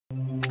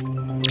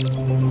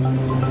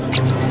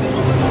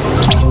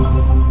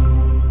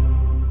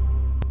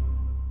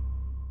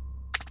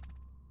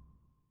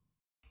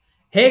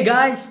Hey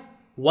guys,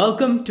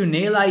 welcome to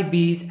NAIL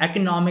IB's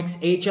Economics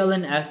HL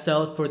and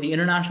SL for the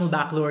International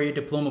Baccalaureate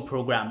Diploma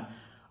Program.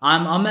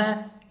 I'm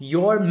Amay,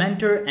 your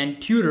mentor and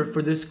tutor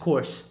for this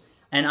course,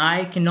 and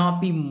I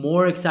cannot be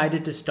more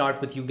excited to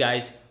start with you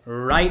guys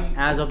right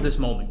as of this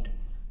moment.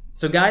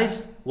 So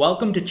guys,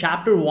 welcome to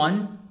Chapter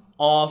 1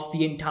 of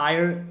the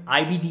entire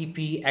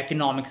IBDP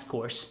Economics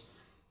course.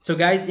 So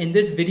guys, in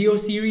this video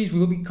series,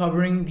 we'll be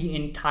covering the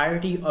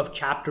entirety of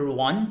Chapter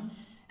 1.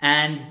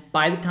 And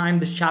by the time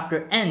this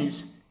chapter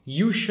ends,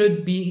 you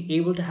should be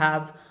able to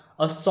have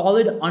a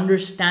solid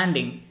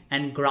understanding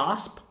and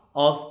grasp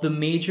of the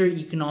major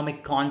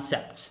economic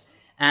concepts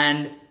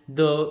and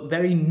the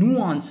very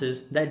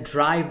nuances that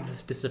drive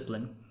this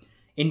discipline.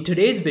 In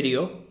today's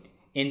video,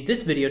 in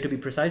this video to be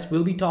precise,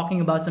 we'll be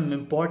talking about some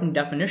important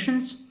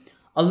definitions,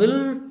 a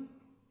little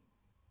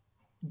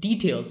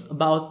details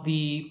about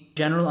the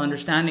general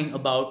understanding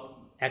about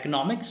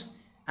economics,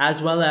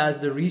 as well as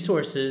the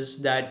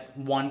resources that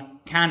one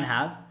can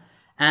have.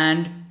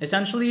 And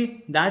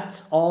essentially,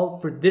 that's all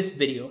for this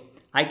video.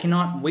 I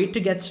cannot wait to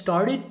get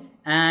started,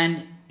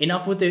 and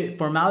enough with the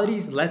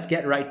formalities, let's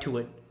get right to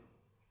it.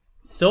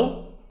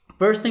 So,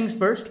 first things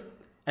first,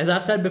 as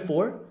I've said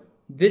before,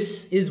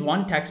 this is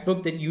one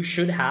textbook that you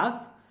should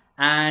have,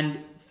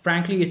 and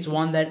frankly, it's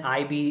one that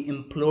IB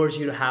implores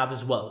you to have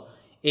as well.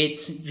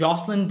 It's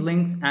Jocelyn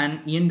Blink's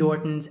and Ian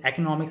Dorton's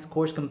Economics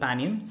Course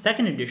Companion,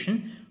 second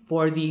edition,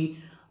 for the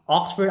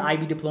Oxford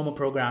IB Diploma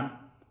Program.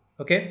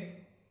 Okay,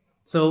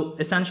 so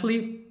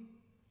essentially,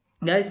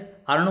 guys,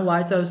 I don't know why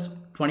it says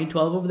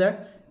 2012 over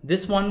there.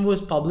 This one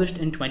was published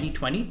in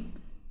 2020.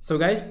 So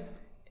guys,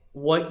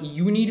 what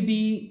you need to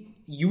be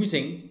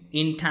using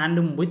in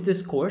tandem with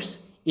this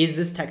course is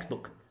this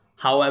textbook.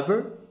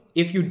 However,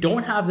 if you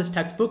don't have this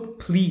textbook,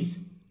 please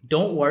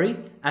don't worry,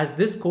 as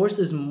this course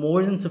is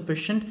more than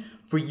sufficient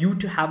for you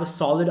to have a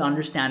solid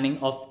understanding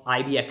of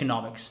IB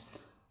economics.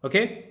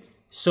 Okay,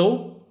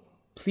 so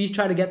please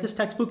try to get this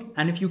textbook,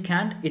 and if you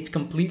can't, it's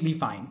completely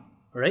fine,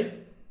 all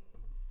right?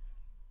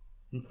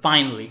 And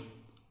finally,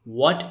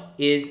 what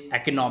is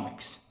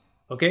economics?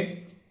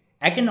 Okay,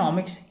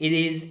 economics, it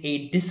is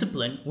a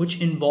discipline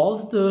which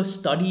involves the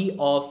study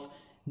of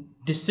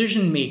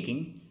decision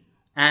making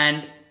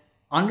and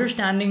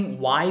understanding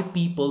why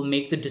people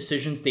make the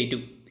decisions they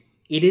do.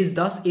 It is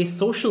thus a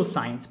social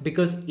science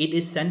because it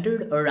is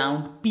centered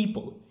around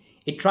people.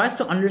 It tries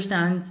to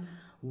understand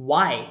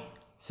why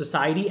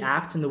society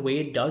acts in the way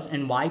it does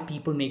and why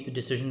people make the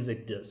decisions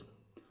it does.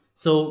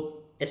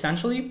 So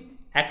essentially,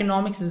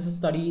 economics is a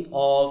study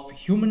of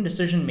human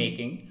decision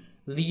making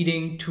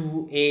leading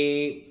to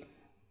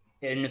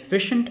an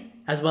efficient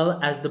as well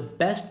as the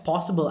best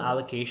possible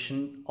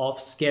allocation of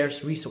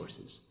scarce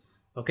resources.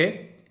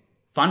 Okay,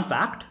 fun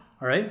fact,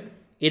 all right,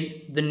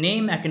 the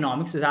name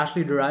economics is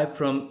actually derived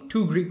from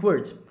two Greek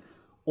words.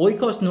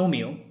 Oikos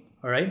nomio,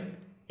 all right,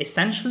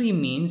 essentially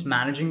means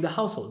managing the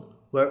household,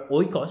 where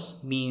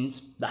oikos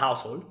means the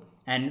household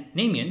and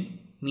namion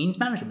means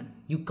management.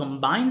 You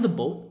combine the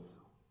both,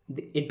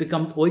 it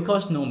becomes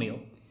oikos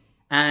nomio.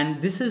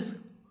 And this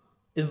is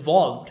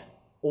evolved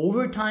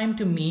over time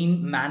to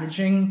mean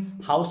managing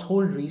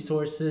household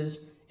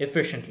resources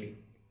efficiently.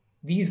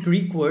 These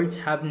Greek words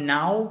have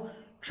now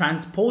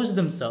transposed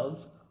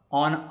themselves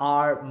on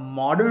our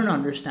modern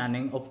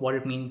understanding of what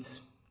it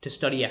means to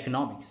study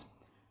economics.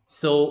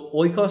 So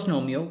oikos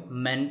nomio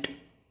meant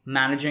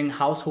managing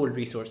household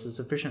resources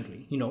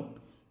efficiently. You know,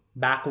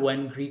 back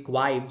when Greek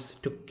wives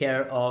took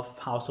care of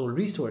household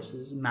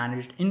resources,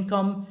 managed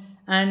income,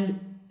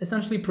 and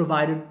essentially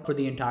provided for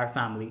the entire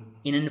family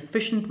in an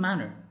efficient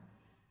manner.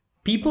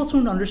 People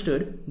soon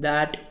understood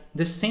that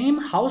the same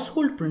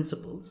household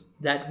principles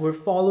that were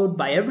followed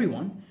by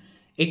everyone,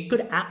 it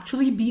could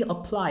actually be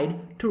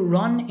applied to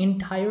run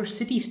entire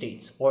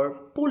city-states or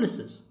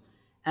polises.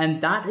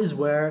 And that is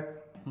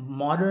where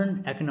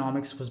modern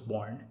economics was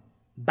born.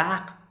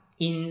 Back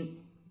in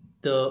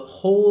the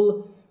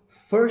whole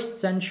 1st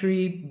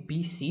century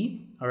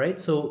BC, all right,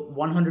 so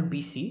 100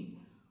 BC,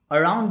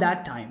 around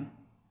that time.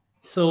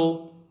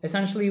 So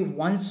essentially,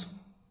 once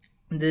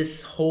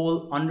this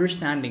whole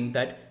understanding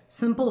that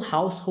simple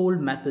household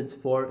methods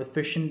for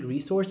efficient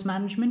resource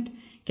management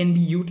can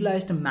be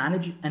utilized to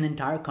manage an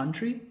entire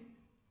country,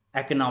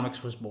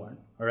 economics was born,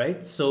 all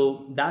right?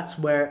 So that's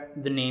where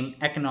the name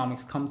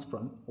economics comes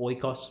from,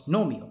 oikos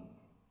nomio.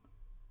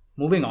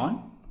 Moving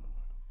on.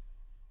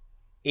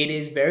 It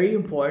is very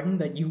important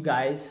that you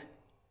guys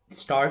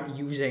start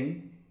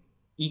using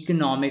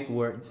economic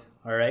words,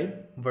 all right?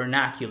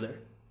 Vernacular.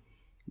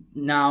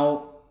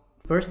 Now,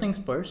 first things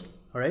first,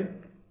 all right?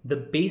 The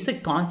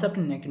basic concept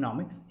in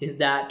economics is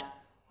that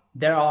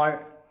there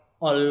are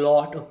a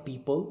lot of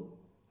people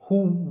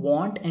who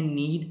want and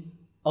need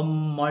a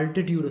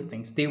multitude of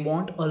things. They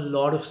want a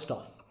lot of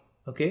stuff,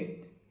 okay?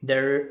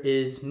 There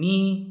is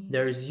me,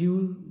 there's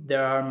you,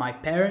 there are my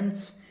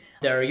parents,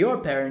 there are your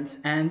parents,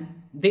 and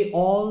we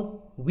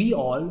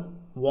all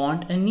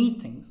want and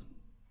need things,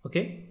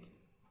 okay?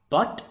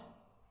 But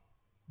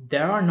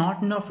there are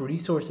not enough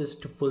resources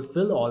to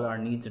fulfill all our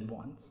needs and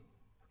wants,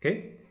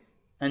 okay?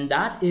 And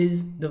that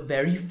is the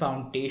very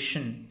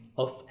foundation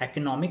of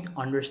economic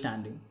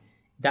understanding,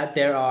 that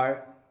there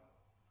are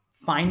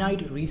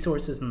finite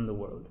resources in the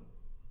world,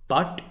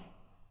 but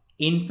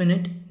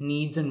infinite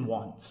needs and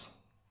wants.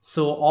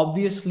 So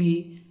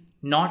obviously,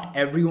 not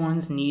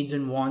everyone's needs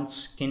and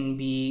wants can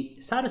be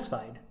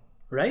satisfied,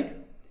 right?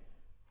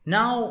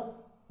 Now,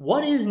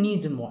 what is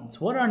needs and wants?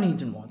 What are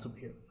needs and wants over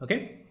here?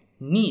 Okay,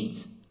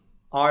 needs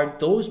are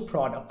those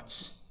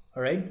products,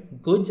 all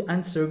right, goods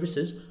and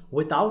services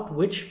without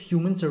which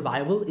human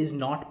survival is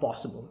not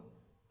possible.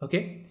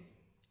 Okay,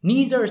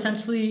 needs are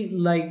essentially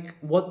like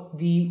what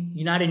the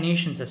United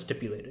Nations has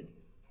stipulated: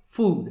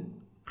 food,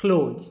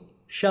 clothes,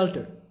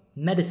 shelter,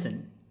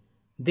 medicine.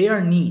 They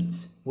are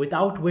needs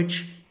without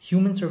which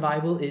human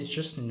survival is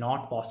just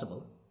not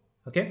possible.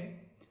 Okay,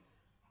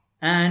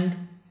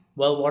 and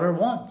well, what are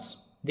wants?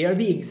 They are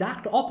the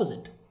exact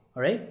opposite.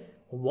 All right,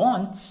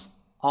 wants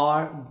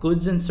are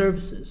goods and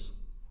services,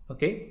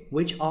 okay,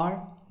 which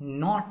are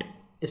not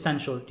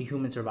essential to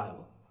human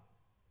survival.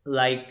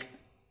 Like,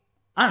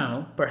 I don't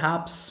know,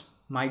 perhaps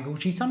my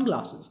Gucci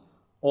sunglasses,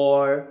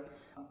 or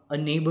a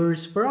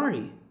neighbor's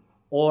Ferrari,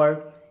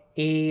 or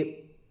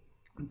a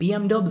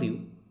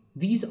BMW.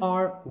 These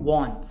are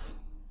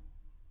wants,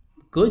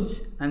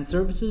 goods and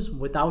services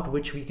without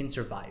which we can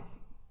survive.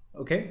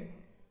 Okay,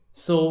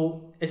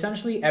 so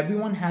essentially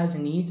everyone has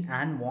needs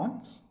and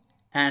wants,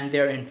 and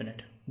they're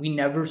infinite. We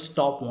never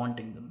stop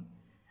wanting them.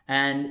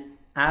 And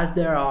as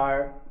there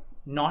are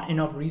not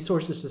enough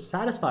resources to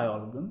satisfy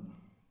all of them,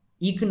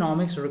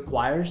 economics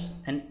requires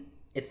an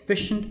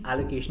efficient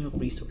allocation of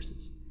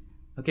resources.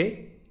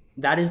 Okay,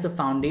 that is the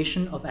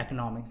foundation of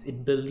economics.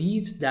 It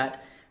believes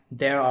that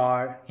there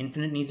are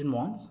infinite needs and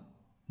wants,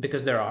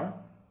 because there are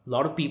a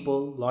lot of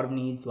people, a lot of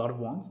needs, a lot of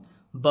wants,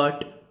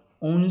 but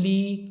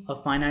only a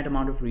finite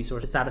amount of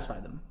resources to satisfy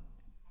them,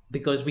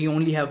 because we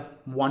only have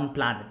one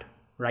planet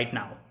right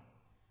now.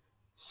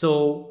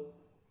 So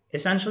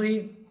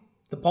essentially,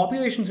 the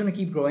population is going to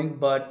keep growing,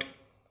 but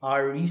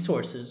our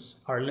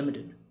resources are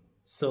limited.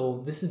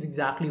 So this is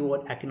exactly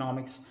what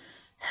economics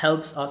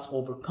helps us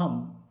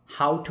overcome: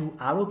 how to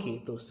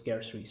allocate those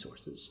scarce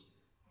resources,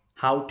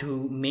 how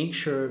to make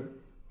sure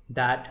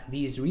that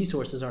these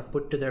resources are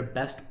put to their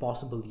best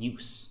possible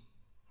use.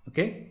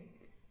 Okay,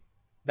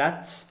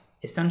 that's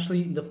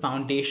essentially the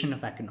foundation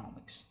of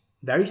economics.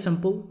 Very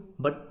simple,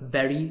 but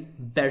very,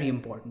 very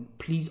important.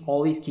 Please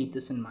always keep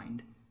this in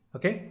mind.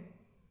 Okay,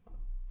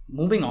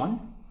 moving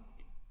on.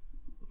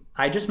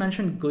 I just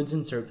mentioned goods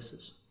and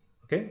services.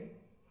 Okay,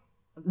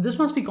 this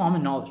must be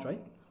common knowledge,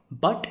 right?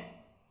 But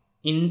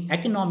in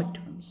economic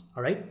terms,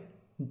 all right,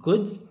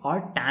 goods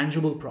are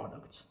tangible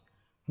products.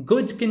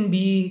 Goods can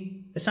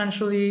be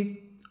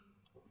essentially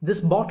this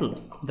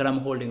bottle that I'm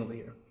holding over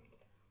here,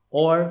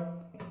 or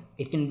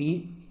it can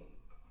be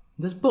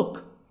this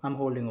book I'm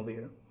holding over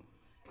here.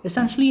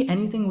 Essentially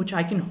anything which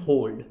I can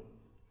hold,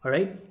 all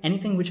right,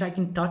 anything which I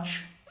can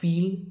touch,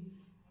 feel,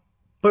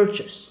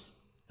 purchase.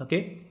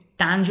 Okay,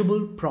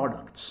 tangible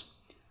products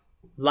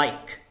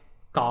like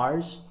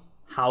cars,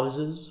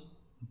 houses,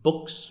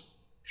 books,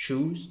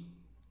 shoes.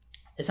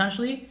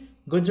 Essentially,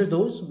 goods are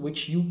those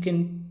which you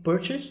can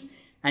purchase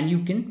and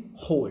you can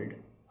hold.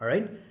 All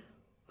right,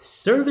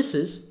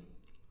 services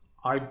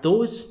are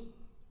those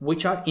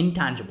which are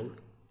intangible.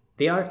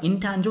 They are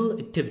intangible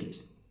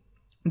activities.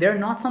 They're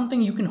not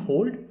something you can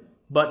hold,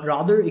 but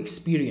rather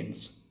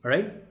experience. All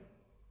right,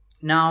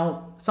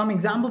 now some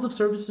examples of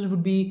services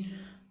would be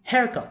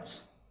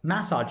haircuts,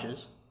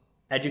 massages,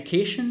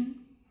 education,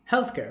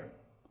 healthcare.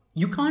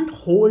 You can't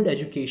hold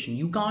education,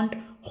 you can't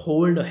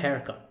hold a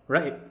haircut,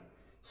 right?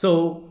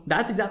 So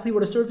that's exactly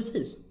what a service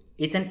is.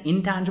 It's an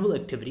intangible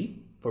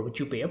activity for which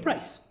you pay a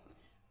price.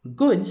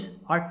 Goods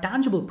are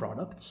tangible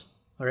products,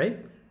 all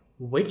right,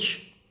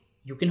 which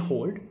you can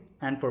hold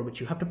and for which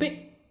you have to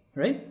pay,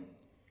 right?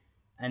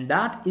 And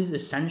that is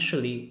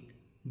essentially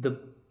the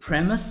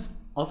premise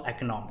of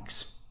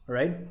economics,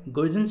 right?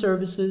 Goods and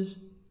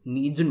services,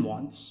 needs and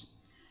wants.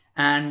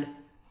 And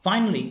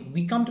finally,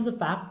 we come to the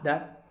fact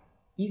that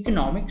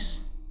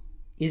economics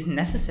is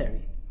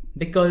necessary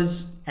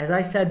because, as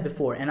I said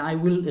before, and I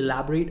will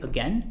elaborate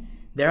again,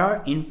 there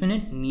are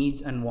infinite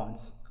needs and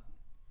wants.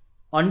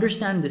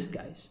 Understand this,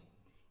 guys.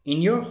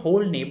 In your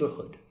whole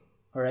neighborhood,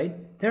 all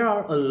right, there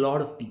are a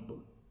lot of people.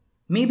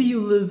 Maybe you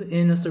live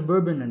in a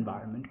suburban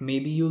environment.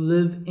 Maybe you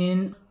live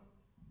in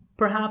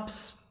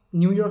perhaps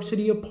New York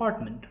City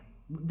apartment.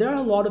 There are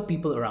a lot of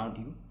people around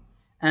you.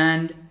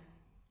 And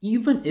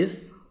even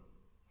if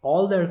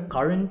all their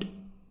current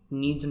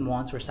needs and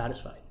wants were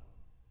satisfied,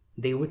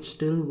 they would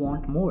still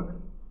want more,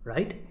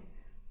 right?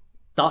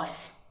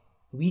 Thus,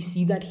 we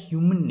see that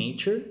human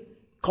nature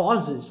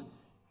causes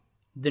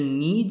the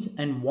needs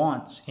and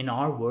wants in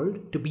our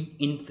world to be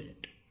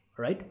infinite,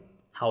 right?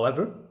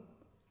 However,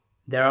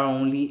 there are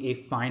only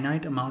a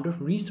finite amount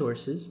of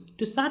resources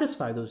to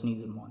satisfy those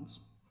needs and wants,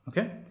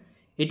 okay?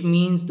 It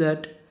means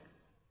that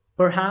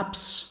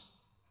perhaps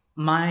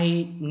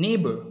my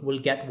neighbor will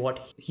get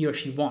what he or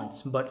she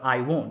wants, but I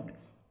won't.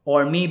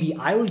 Or maybe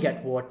I will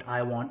get what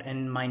I want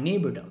and my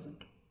neighbor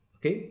doesn't,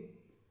 okay?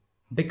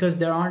 Because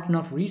there aren't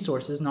enough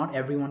resources, not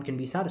everyone can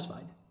be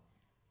satisfied.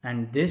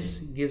 And this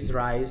gives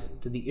rise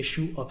to the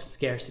issue of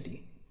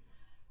scarcity.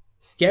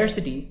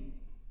 Scarcity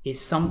is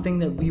something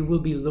that we will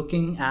be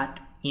looking at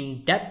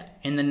in depth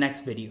in the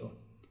next video.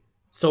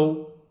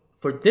 So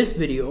for this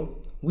video,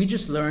 we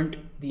just learned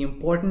the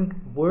important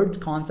words,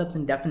 concepts,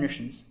 and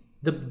definitions,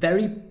 the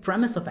very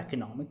premise of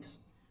economics,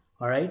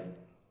 all right?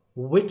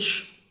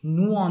 Which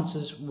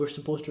nuances we're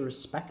supposed to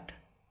respect,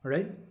 all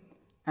right?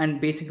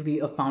 And basically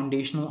a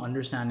foundational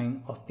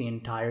understanding of the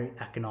entire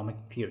economic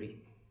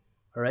theory,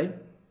 all right?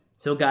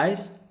 So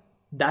guys,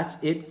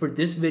 that's it for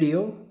this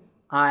video.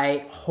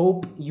 I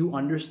hope you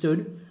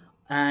understood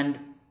and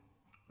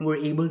were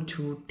able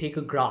to take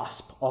a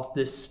grasp of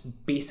this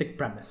basic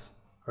premise,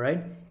 all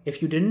right?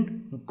 If you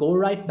didn't, go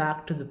right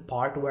back to the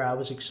part where I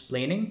was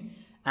explaining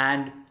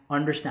and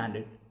understand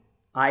it.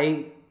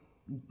 I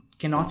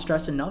cannot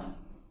stress enough,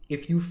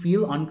 if you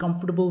feel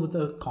uncomfortable with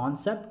a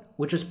concept,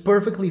 which is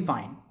perfectly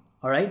fine,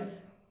 all right?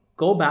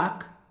 Go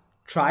back,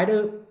 try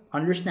to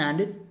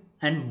understand it,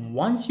 and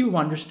once you've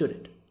understood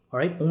it, all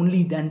right,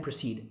 only then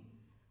proceed,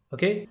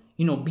 okay?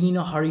 Be in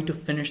a hurry to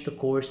finish the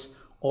course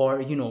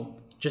or,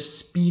 just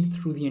speed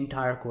through the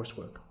entire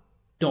coursework.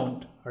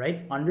 Don't, all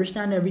right?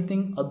 Understand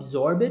everything,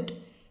 absorb it,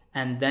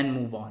 and then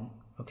move on,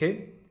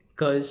 okay?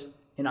 Because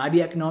in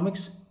IB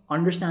Economics,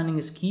 understanding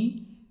is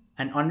key,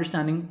 and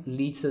understanding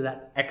leads to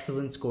that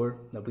excellent score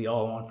that we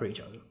all want for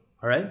each other,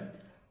 all right?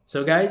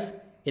 So guys,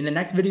 in the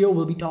next video,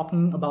 we'll be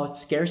talking about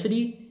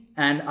scarcity,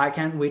 and I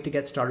can't wait to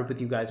get started with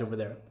you guys over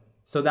there.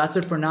 So that's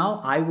it for now.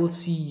 I will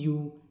see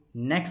you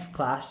next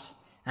class,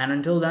 and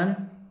until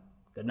then,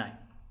 good night.